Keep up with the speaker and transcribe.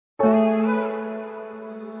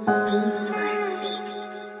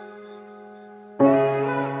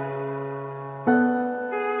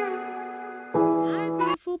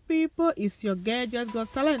It's your girl Just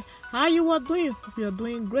Got Talent. How you are doing? Hope you're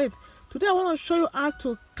doing great. Today I want to show you how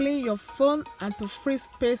to clean your phone and to free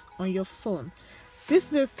space on your phone.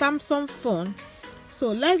 This is a Samsung phone.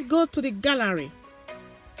 So let's go to the gallery.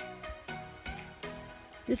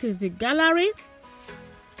 This is the gallery.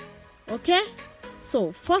 Okay.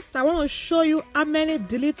 So first I want to show you how many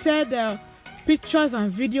deleted pictures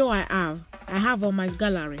and video I have on my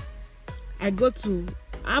gallery. I go to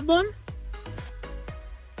album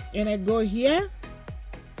and I go here,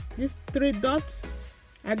 these three dots.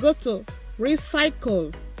 I go to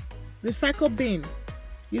recycle bin.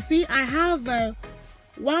 You see I have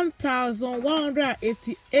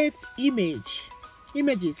 1188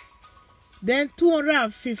 images, then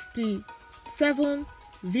 257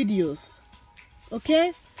 videos,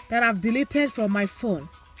 okay, that I've deleted from my phone.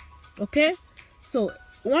 Okay, so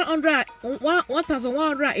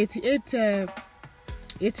 1188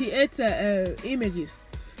 images.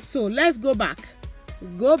 So let's go back.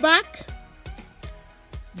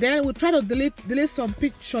 Then we'll try to delete some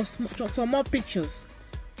pictures, some more pictures.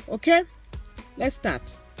 Okay, let's start.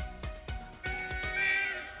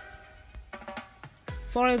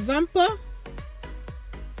 For example,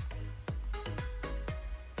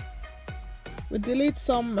 we delete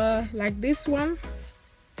some like this one.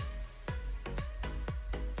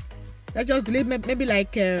 Let's just delete maybe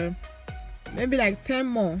like 10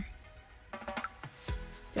 more.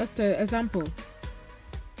 Just an example.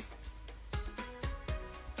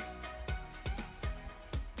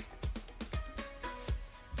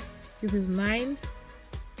 This is 9.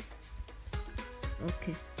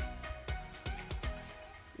 Okay.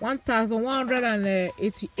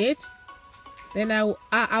 1188. Then I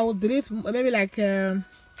will delete maybe like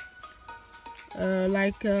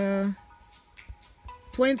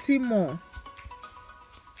 20 more.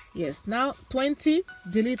 Yes, now 20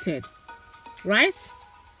 deleted, right?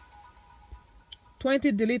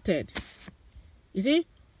 20 deleted. You see,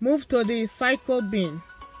 move to the cycle bin.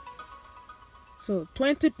 So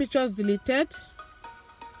 20 pictures deleted.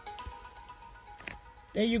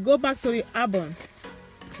 Then you go back to the album.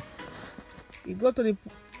 You go to the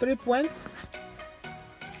 3 points,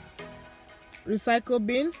 recycle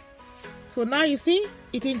bin. So now you see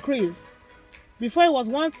it increased. Before it was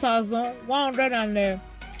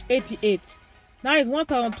 1188. Now it's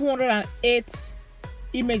 1208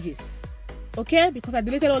 images. Okay, because I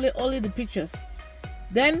deleted only the pictures.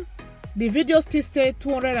 Then the videos still stay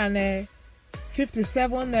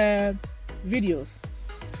 257 videos.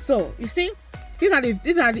 So you see, these are the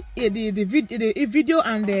video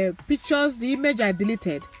and the pictures, the image I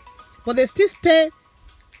deleted, but they still stay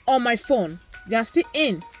on my phone. They are still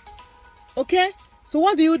in. Okay, so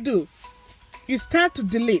what do? You start to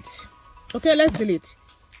delete. Okay, let's delete.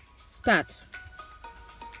 Start.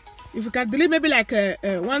 If you can delete maybe like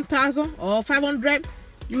 1000 or 500,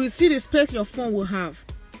 you will see the space your phone will have.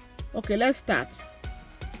 Okay, let's start.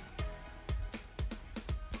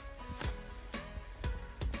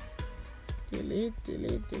 Delete.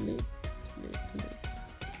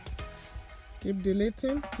 Keep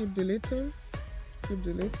deleting.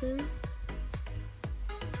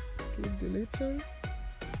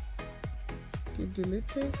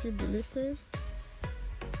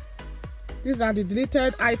 These are the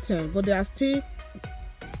deleted items, but they are still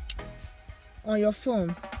on your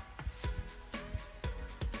phone,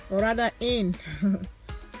 or rather in. You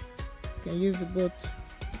can use the both.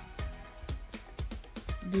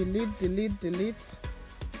 Delete.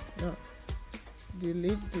 No.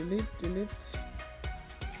 Delete.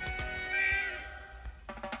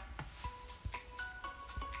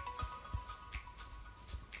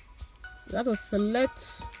 You have to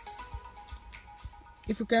select.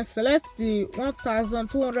 If you can select the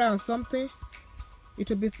 1200 and something, it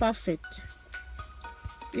will be perfect.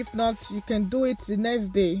 If not, you can do it the next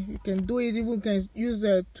day. You can do it, even you can use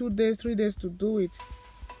 2 days, 3 days to do it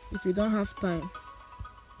if you don't have time.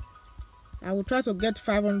 I will try to get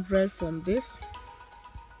 500 from this.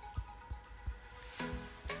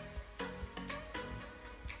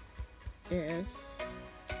 Yes.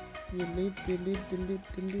 Delete.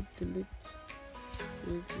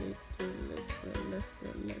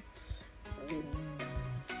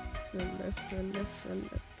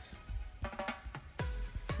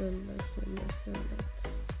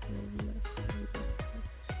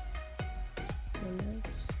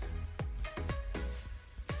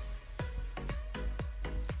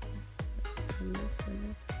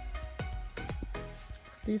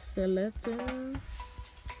 Still selecting.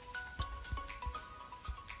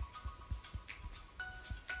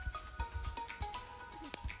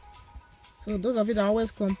 So those of you that always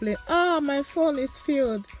complain, my phone is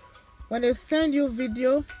filled. When they send you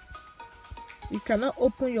video, cannot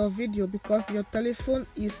open your video because your telephone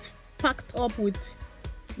is packed up with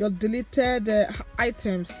your deleted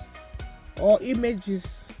items or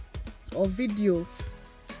images or video.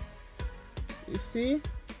 You see,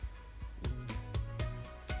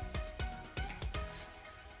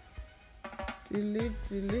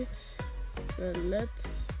 delete, select.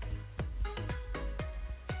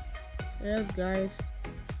 Yes guys,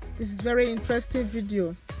 this is very interesting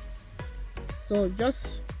video, so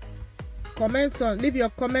just leave your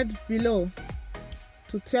comment below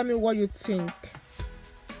to tell me what you think.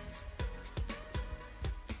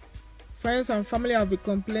 Friends and family have been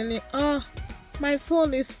complaining, oh, my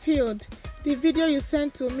phone is filled, the video you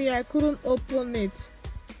sent to me, I couldn't open it.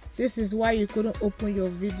 This is why you couldn't open your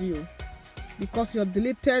video, because your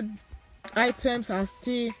deleted items are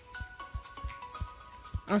still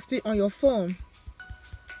on your phone.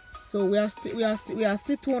 So we are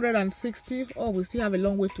still 260. Oh, we still have a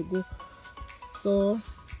long way to go. So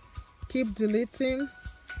keep deleting.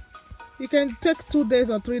 You can take 2 days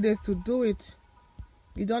or 3 days to do it.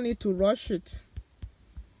 You don't need to rush it.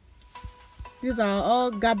 These are all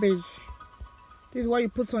garbage. This is what you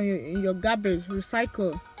put on in your garbage,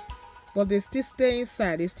 recycle. But they still stay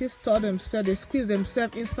inside. They still store themselves. They squeeze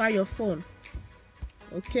themselves inside your phone.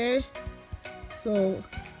 Okay. So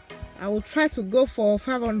I will try to go for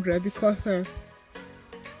 500 because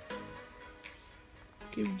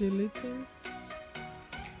keep deleting.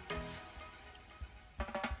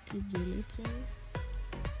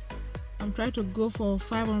 I'm trying to go for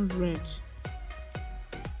 500.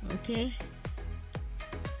 Okay.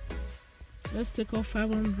 Let's take off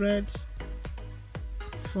 500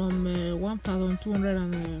 from 1,200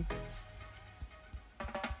 and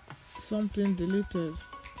something deleted.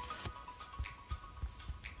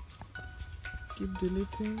 Keep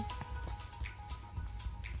deleting.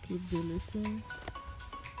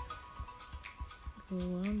 Go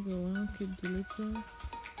on, keep deleting.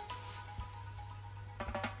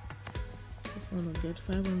 Just want to get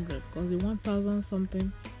 500 because the 1,000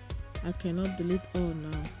 something I cannot delete all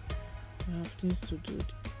now. I have things to do.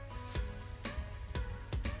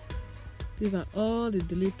 These are all the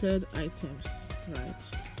deleted items, right?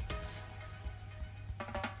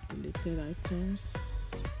 Deleted items.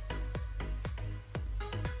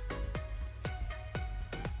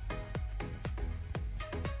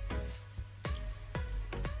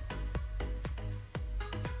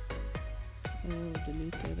 All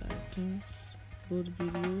deleted items, both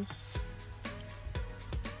videos.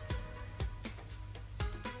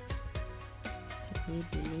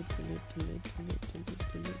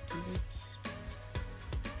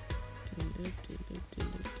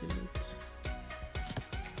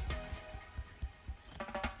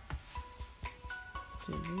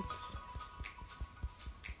 Delete.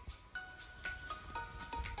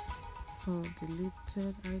 All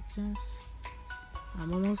deleted items.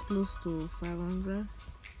 I'm almost close to 500.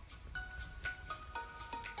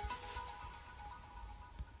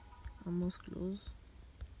 Almost close.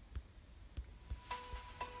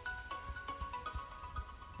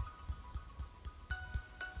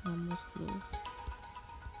 Almost close.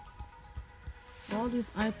 All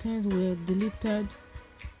these items were deleted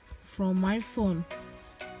from my phone,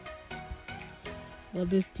 but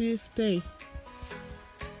they still stay.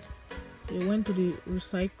 They went to the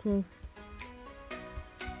recycle.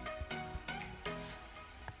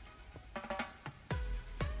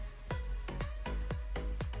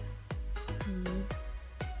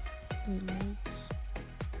 Delete.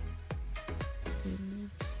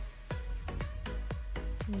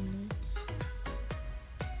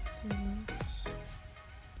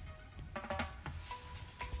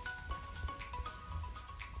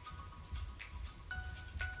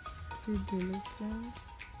 Still deleting.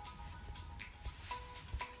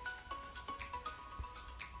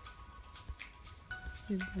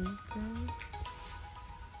 Still deleting.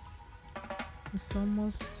 It's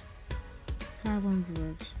almost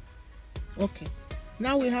 500. Okay,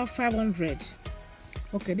 now we have 500.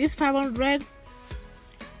 Okay, this 500.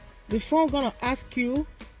 Before I'm gonna ask you,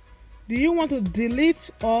 do you want to delete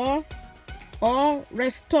or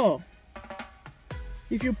restore?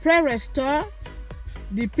 If you press restore,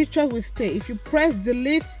 the picture will stay. If you press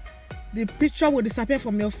delete, the picture will disappear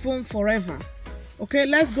from your phone forever. Okay,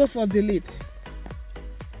 let's go for delete.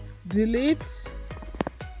 Delete.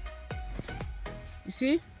 You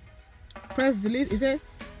see? Press delete. It says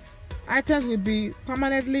items will be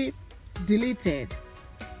permanently deleted.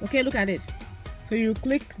 Okay, look at it. So you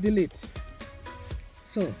click delete.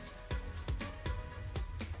 So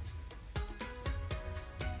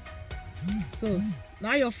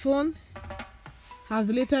now your phone has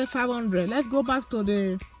deleted 500. Let's go back to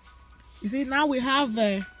the You see, now we have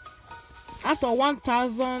after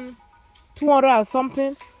 1,200 and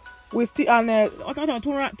something, we still and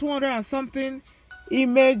 200 and something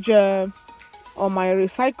image on my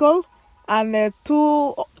recycle, and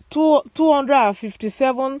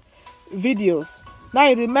 257 videos. Now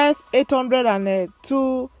it remains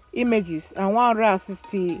 802 images and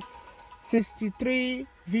 163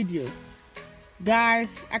 videos.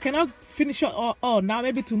 Guys, I cannot finish all now.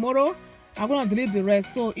 Maybe tomorrow I'm gonna delete the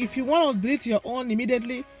rest. So if you want to delete your own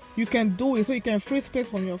immediately, you can do it, so you can free space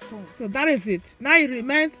from your phone. So that is it. Now it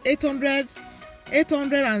remains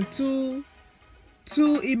 802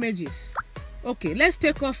 images. Okay, let's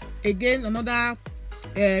take off again another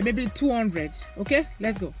maybe 200. Okay,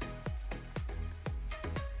 let's go.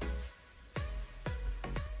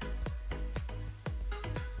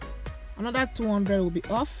 Another 200 will be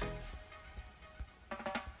off.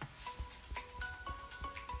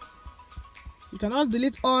 You cannot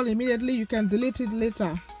delete all immediately, you can delete it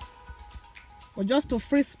later, but just to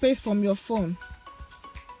free space from your phone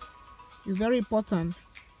is very important.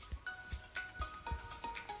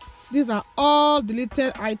 These are all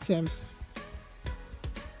deleted items,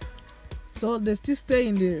 so they still stay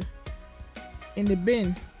in the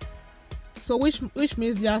bin, so which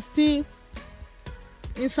means they are still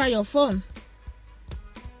inside your phone.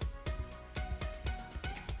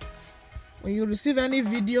 When you receive any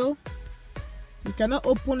video, you cannot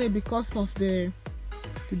open it because of the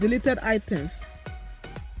deleted items.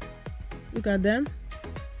 Look at them.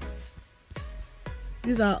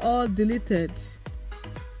 These are all deleted,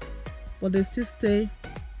 but they still stay.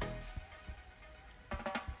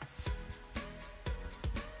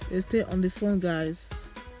 They stay on the phone, guys.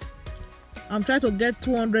 I'm trying to get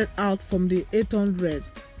 200 out from the 800,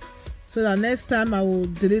 so that next time I will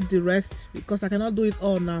delete the rest, because I cannot do it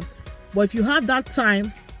all now. But if you have that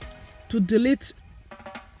time to delete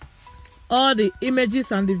all the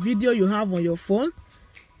images and the video you have on your phone,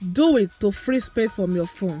 do it to free space from your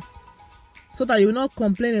phone, so that you will not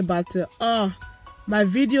complain about my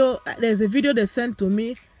video, there's a video they sent to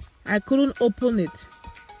me, I couldn't open it.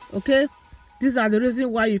 Okay, these are the reasons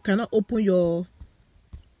why you cannot open your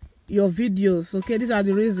videos. Okay, these are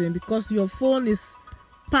the reasons, because your phone is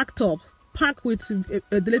packed with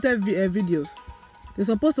deleted videos. They're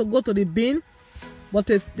supposed to go to the bin, but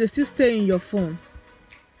they still stay in your phone.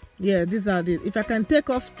 Yeah, these are the. If I can take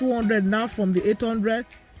off 200 now from the 800,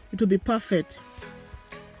 it will be perfect.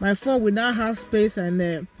 My phone will now have space, and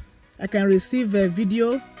I can receive a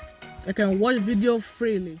video. I can watch video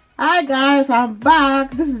freely. Hi guys, I'm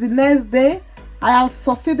back. This is the next day. I have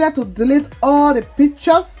succeeded to delete all the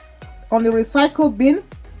pictures on the recycle bin.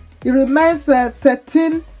 It remains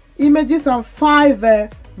 13 images and 5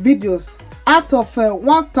 videos. Out of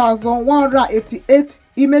 1,188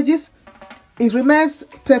 images, it remains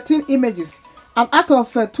 13 images, and out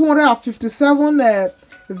of 257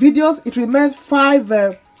 videos, it remains 5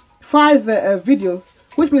 videos,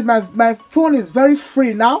 which means my phone is very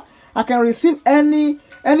free now. I can receive any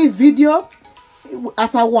video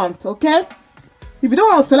as I want. Okay, if you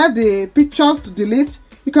don't want to select the pictures to delete,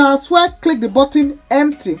 you can as well click the button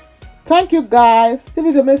empty. Thank you guys.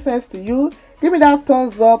 If it makes sense to you, give me that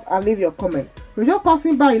thumbs up and leave your comment. If you're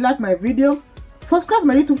passing by, you like my video, subscribe to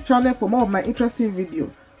my YouTube channel for more of my interesting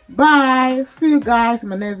video. Bye. See you guys in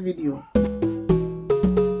my next video.